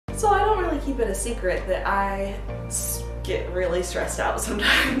keep it a secret that I get really stressed out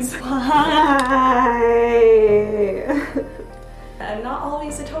sometimes. Why? I'm not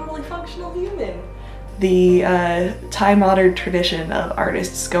always a totally functional human. The time-honored tradition of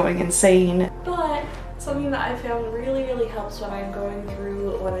artists going insane. But something that I found really helps when I'm going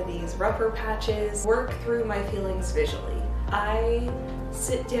through one of these rougher patches, work through my feelings visually. I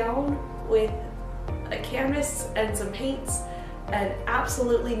sit down with a canvas and some paints and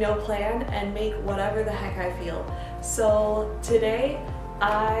absolutely no plan and make whatever the heck I feel. So today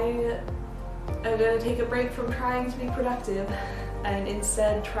I am going to take a break from trying to be productive and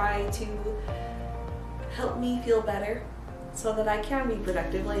instead try to help me feel better so that I can be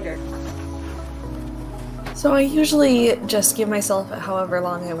productive later. So I usually just give myself however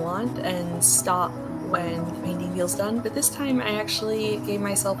long I want and stop when the painting feels done, but this time I actually gave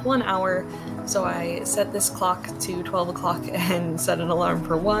myself 1 hour, so I set this clock to 12 o'clock and set an alarm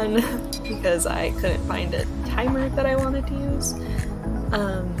for 1 because I couldn't find a timer that I wanted to use.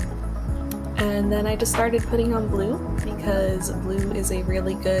 And then I just started putting on blue because blue is a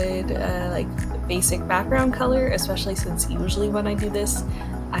really good like basic background color, especially since usually when I do this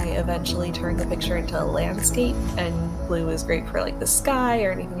I eventually turn the picture into a landscape, and blue is great for like the sky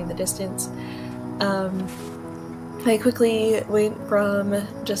or anything in the distance. I quickly went from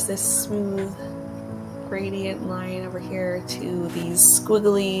just this smooth gradient line over here to these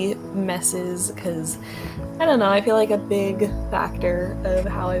squiggly messes because, I don't know, I feel like a big factor of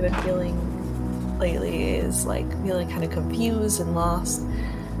how I've been feeling lately is like feeling kind of confused and lost.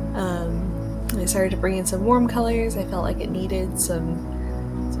 I started to bring in some warm colors. I felt like it needed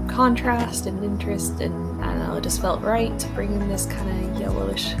some contrast and interest, and I don't know, it just felt right to bring in this kind of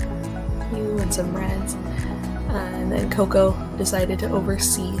yellowish hue and some reds. And then Coco decided to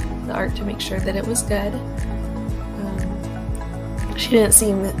oversee the art to make sure that it was good. She didn't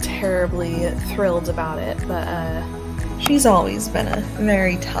seem terribly thrilled about it, but she's always been a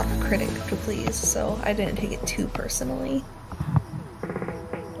very tough critic to please, so I didn't take it too personally.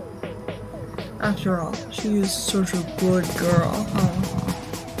 After all, she is such a good girl.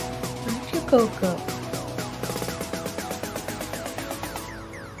 Aren't you, Coco?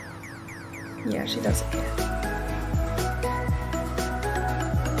 Yeah, she doesn't care.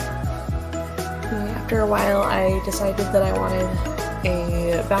 After a while, I decided that I wanted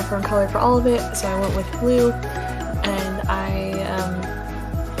a background color for all of it, so I went with blue, and I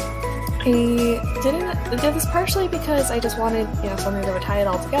did this partially because I just wanted, you know, something that would tie it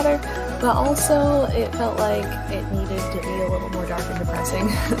all together, but also it felt like it needed to be a little more dark and depressing.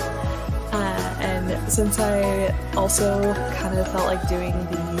 And since I also kind of felt like doing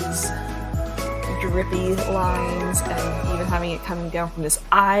these drippy lines and even having it coming down from this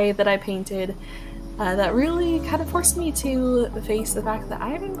eye that I painted, that really kind of forced me to face the fact that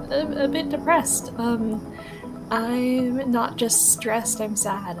I'm a bit depressed. I'm not just stressed, I'm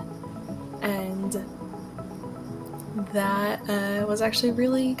sad. And that was actually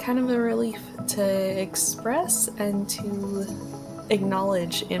really kind of a relief to express and to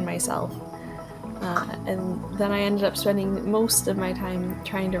acknowledge in myself. And then I ended up spending most of my time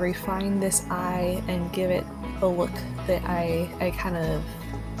trying to refine this eye and give it the look that I kind of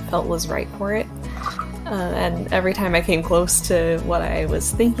felt was right for it. And every time I came close to what I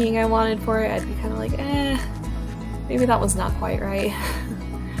was thinking I wanted for it, I'd be kind of like, maybe that was not quite right.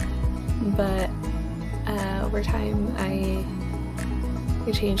 But over time I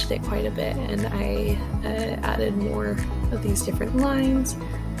changed it quite a bit, and I added more of these different lines.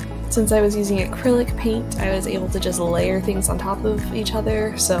 Since I was using acrylic paint, I was able to just layer things on top of each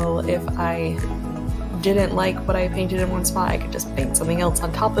other, so if I didn't like what I painted in one spot, I could just paint something else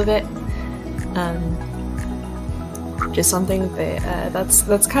on top of it. Just something that,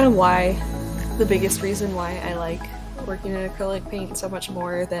 that's kind of why, the biggest reason why I like working in acrylic paint so much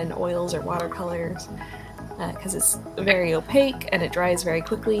more than oils or watercolors, because it's very opaque and it dries very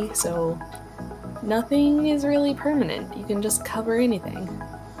quickly, so nothing is really permanent. You can just cover anything.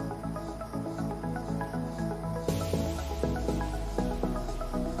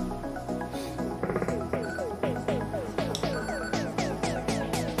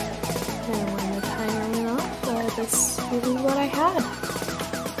 That's really what I had.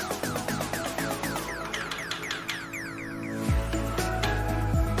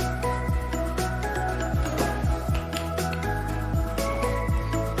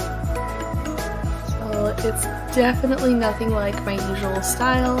 So it's definitely nothing like my usual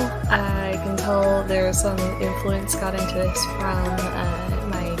style. I can tell there's some influence got into this from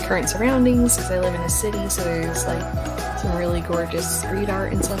my current surroundings, because I live in a city, so there's like some really gorgeous street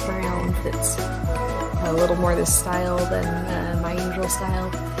art and stuff around that's a little more this style than my usual style.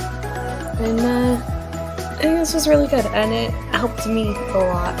 And I think this was really good, and it helped me a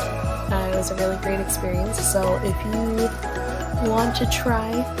lot. It was a really great experience, so if you want to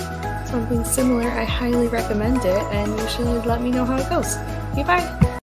try something similar, I highly recommend it, and you should let me know how it goes. Okay, bye!